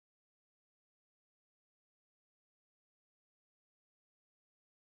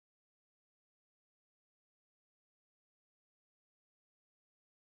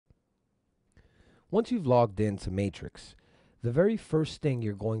Once you've logged into Matrix, the very first thing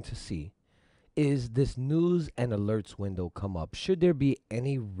you're going to see is this news and alerts window come up should there be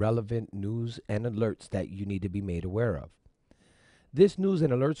any relevant news and alerts that you need to be made aware of. This news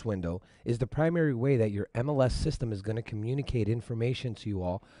and alerts window is the primary way that your MLS system is going to communicate information to you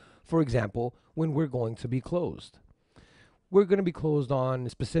all. For example, when we're going to be closed. We're going to be closed on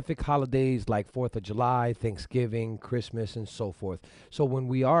specific holidays like 4th of July, Thanksgiving, Christmas, and so forth. So when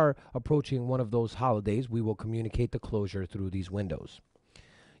we are approaching one of those holidays, we will communicate the closure through these windows.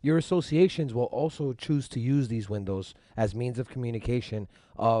 Your associations will also choose to use these windows as means of communication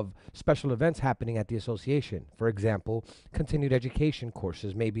of special events happening at the association. For example, continued education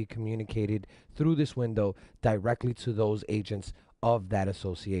courses may be communicated through this window directly to those agents of that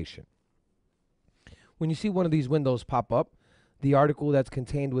association. When you see one of these windows pop up, the article that's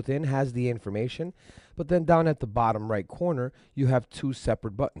contained within has the information, but then down at the bottom right corner, you have two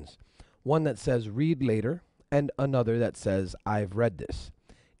separate buttons. One that says read later and another that says I've read this.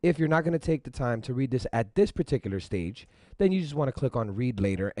 If you're not going to take the time to read this at this particular stage, then you just want to click on read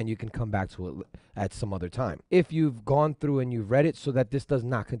later and you can come back to it at some other time. If you've gone through and you've read it so that this does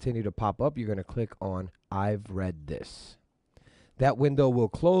not continue to pop up, you're going to click on I've read this. That window will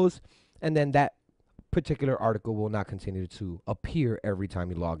close and then that particular article will not continue to appear every time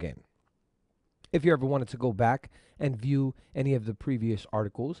you log in. If you ever wanted to go back and view any of the previous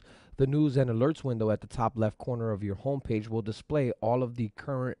articles, the news and alerts window at the top left corner of your homepage will display all of the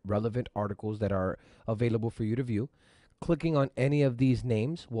current relevant articles that are available for you to view. Clicking on any of these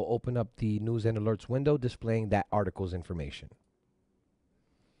names will open up the news and alerts window displaying that article's information.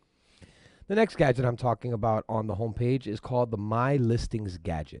 The next gadget I'm talking about on the homepage is called the My Listings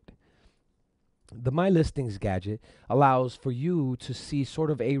Gadget. The My Listings Gadget allows for you to see sort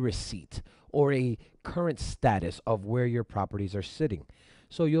of a receipt or a current status of where your properties are sitting.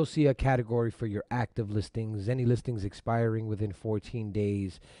 So you'll see a category for your active listings, any listings expiring within 14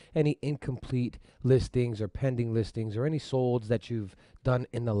 days, any incomplete listings or pending listings, or any solds that you've done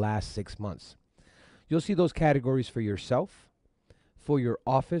in the last 6 months. You'll see those categories for yourself, for your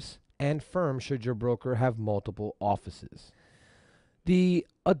office, and firm should your broker have multiple offices. The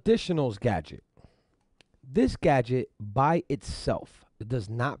Additionals Gadget. This gadget by itself does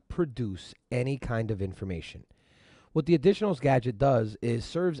not produce any kind of information. What the Additionals Gadget does is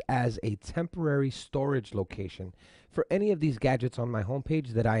serves as a temporary storage location for any of these gadgets on my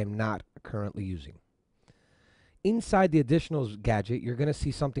homepage that I am not currently using. Inside the Additionals Gadget, you're going to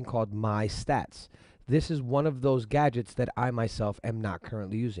see something called My Stats. This is one of those gadgets that I myself am not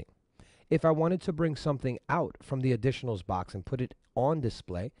currently using. If I wanted to bring something out from the Additionals box and put it on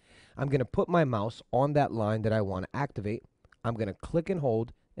display, I'm going to put my mouse on that line that I want to activate. I'm going to click and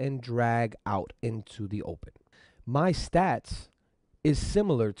hold and drag out into the open. My Stats is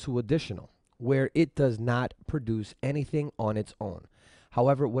similar to Additional, where it does not produce anything on its own.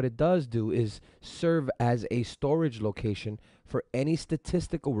 However, what it does do is serve as a storage location for any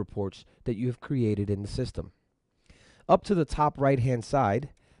statistical reports that you have created in the system. Up to the top right-hand side,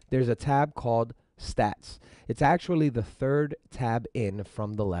 there's a tab called Stats. It's actually the third tab in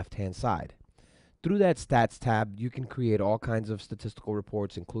from the left-hand side. Through that Stats tab, you can create all kinds of statistical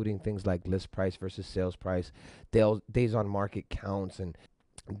reports, including things like list price versus sales price, days on market counts, and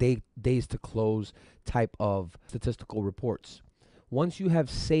days to close type of statistical reports. Once you have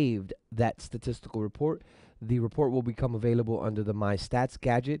saved that statistical report, the report will become available under the My Stats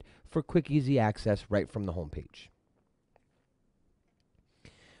gadget for quick, easy access right from the homepage.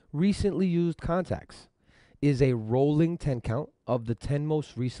 Recently used contacts is a rolling 10 count of the 10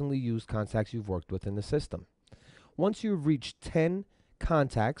 most recently used contacts you've worked with in the system. Once you've reached 10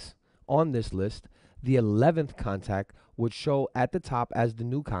 contacts on this list, the 11th contact would show at the top as the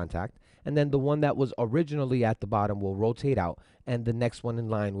new contact, and then the one that was originally at the bottom will rotate out, and the next one in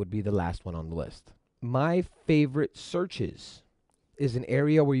line would be the last one on the list. My favorite searches is an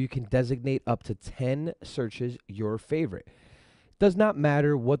area where you can designate up to 10 searches your favorite. Does not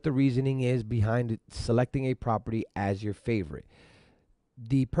matter what the reasoning is behind selecting a property as your favorite.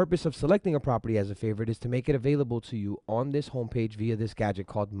 The purpose of selecting a property as a favorite is to make it available to you on this homepage via this gadget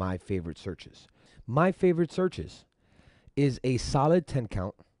called My Favorite Searches. My Favorite Searches is a solid 10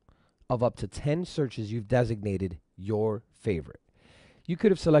 count of up to 10 searches you've designated your favorite. You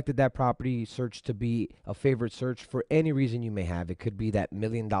could have selected that property search to be a favorite search for any reason you may have. It could be that $1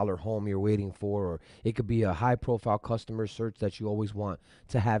 million home you're waiting for, or it could be a high-profile customer search that you always want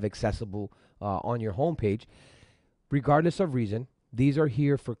to have accessible on your homepage. Regardless of reason, these are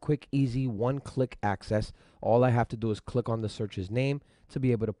here for quick, easy, one-click access. All I have to do is click on the search's name to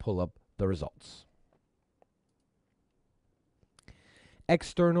be able to pull up the results.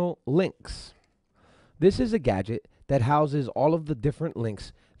 External links. This is a gadget that houses all of the different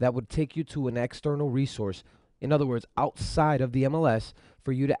links that would take you to an external resource, in other words, outside of the MLS,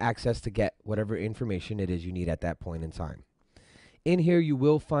 for you to access to get whatever information it is you need at that point in time. In here, you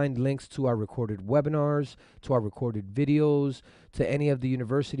will find links to our recorded webinars, to our recorded videos, to any of the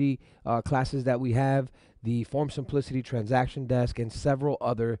university classes that we have, the Form Simplicity Transaction Desk, and several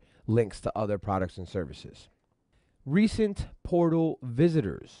other links to other products and services. Recent portal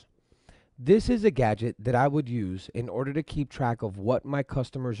visitors. This is a gadget that I would use in order to keep track of what my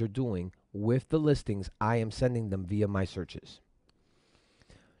customers are doing with the listings I am sending them via my searches.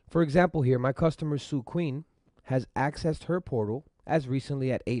 For example here, my customer Sue Queen has accessed her portal as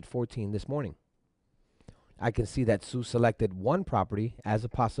recently at 8:14 this morning. I can see that Sue selected one property as a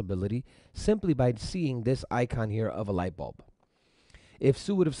possibility simply by seeing this icon here of a light bulb. If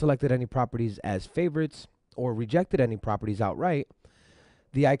Sue would have selected any properties as favorites or rejected any properties outright,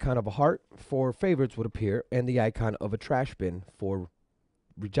 the icon of a heart for favorites would appear and the icon of a trash bin for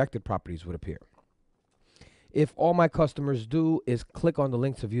rejected properties would appear. If all my customers do is click on the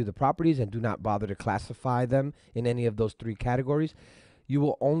link to view the properties and do not bother to classify them in any of those three categories, you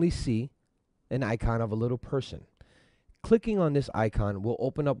will only see an icon of a little person. Clicking on this icon will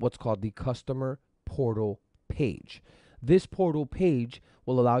open up what's called the customer portal page. This portal page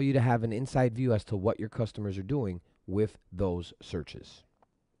will allow you to have an inside view as to what your customers are doing with those searches.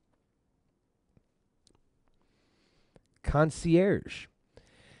 Concierge.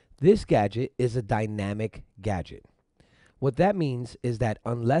 This gadget is a dynamic gadget. What that means is that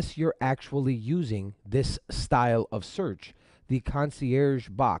unless you're actually using this style of search, the concierge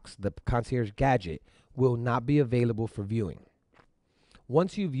box, the concierge gadget, will not be available for viewing.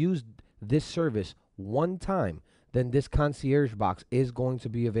 Once you've used this service one time, then this concierge box is going to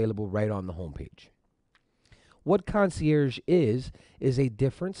be available right on the homepage. What concierge is a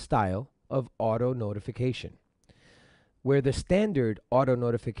different style of auto notification, where the standard auto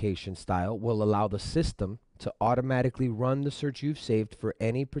notification style will allow the system to automatically run the search you've saved for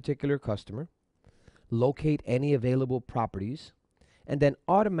any particular customer, locate any available properties, and then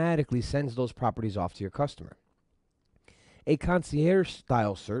automatically sends those properties off to your customer. A concierge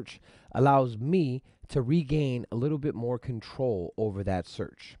style search allows me to regain a little bit more control over that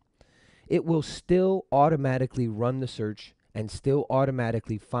search. It will still automatically run the search and still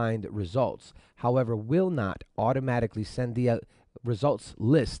automatically find results. However, will not automatically send the results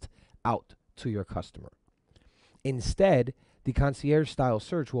list out to your customer. Instead, the concierge style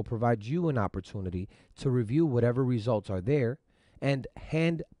search will provide you an opportunity to review whatever results are there and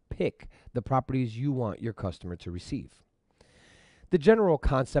hand pick the properties you want your customer to receive. The general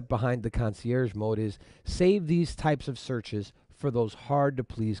concept behind the concierge mode is save these types of searches for those hard to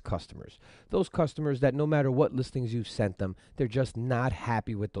please customers. Those customers that no matter what listings you've sent them, they're just not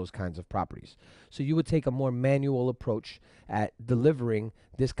happy with those kinds of properties. So you would take a more manual approach at delivering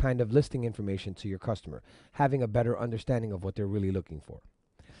this kind of listing information to your customer, having a better understanding of what they're really looking for.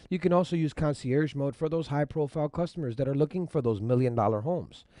 You can also use concierge mode for those high profile customers that are looking for those $1 million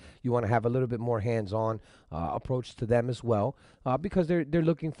homes. You want to have a little bit more hands-on approach to them as well because they're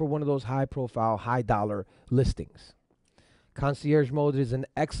looking for one of those high profile, high dollar listings. Concierge mode is an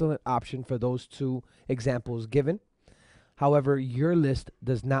excellent option for those two examples given. However, your list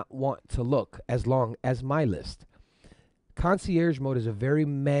does not want to look as long as my list. Concierge mode is a very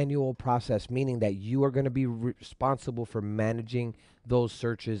manual process, meaning that you are going to be responsible for managing those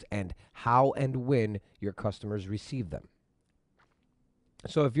searches and how and when your customers receive them.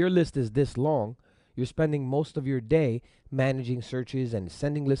 So if your list is this long, you're spending most of your day managing searches and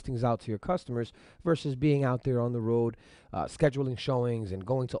sending listings out to your customers versus being out there on the road, scheduling showings and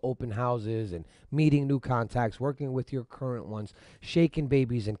going to open houses and meeting new contacts, working with your current ones, shaking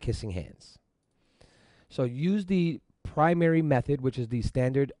babies and kissing hands. So use the primary method, which is the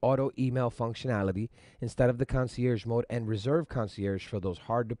standard auto email functionality, instead of the concierge mode, and reserve concierge for those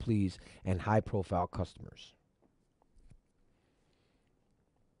hard to please and high profile customers.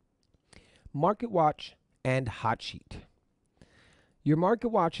 Market Watch and Hot Sheet. Your market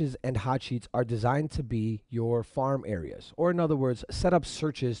watches and hot sheets are designed to be your farm areas, or in other words, set up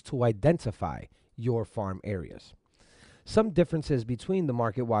searches to identify your farm areas. Some differences between the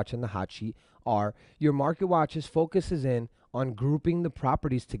market watch and the hot sheet are your market watches focuses in on grouping the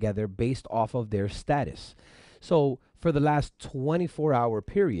properties together based off of their status. So for the last 24-hour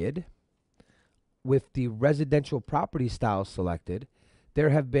period, with the residential property style selected, there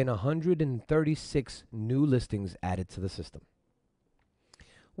have been 136 new listings added to the system.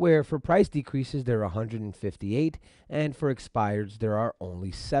 Where for price decreases, there are 158, and for expireds, there are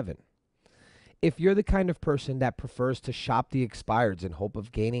only 7. If you're the kind of person that prefers to shop the expireds in hope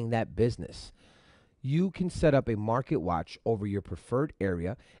of gaining that business, You can set up a market watch over your preferred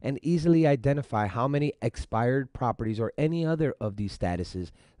area and easily identify how many expired properties or any other of these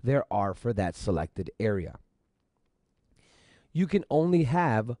statuses there are for that selected area. You can only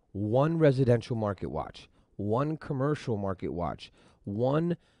have one residential market watch, one commercial market watch,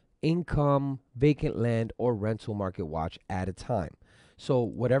 one income, vacant land, or rental market watch at a time. So,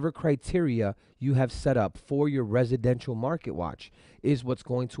 whatever criteria you have set up for your residential market watch is what's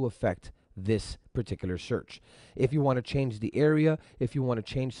going to affect this particular search. If you want to change the area, if you want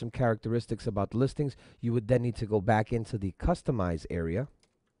to change some characteristics about the listings, you would then need to go back into the customize area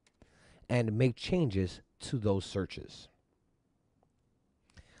and make changes to those searches.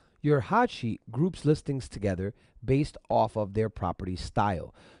 Your hot sheet groups listings together based off of their property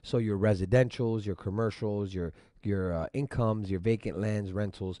style. So your residentials, your commercials, your incomes, your vacant lands,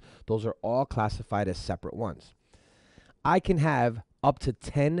 rentals, those are all classified as separate ones. I can have up to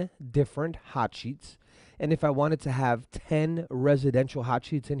 10 different hot sheets. And if I wanted to have 10 residential hot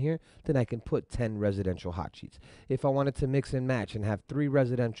sheets in here, then I can put 10 residential hot sheets. If I wanted to mix and match and have 3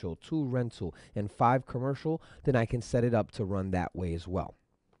 residential, 2 rental, and 5 commercial, then I can set it up to run that way as well.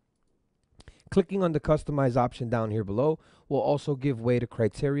 Clicking on the Customize option down here below will also give way to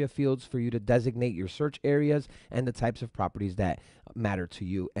criteria fields for you to designate your search areas and the types of properties that matter to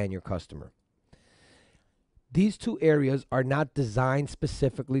you and your customer. These two areas are not designed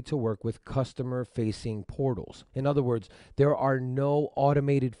specifically to work with customer-facing portals. In other words, there are no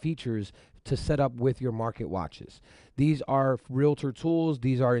automated features to set up with your market watches. These are realtor tools.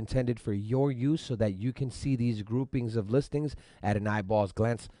 These are intended for your use so that you can see these groupings of listings at an eyeball's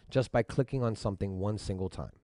glance just by clicking on something one single time.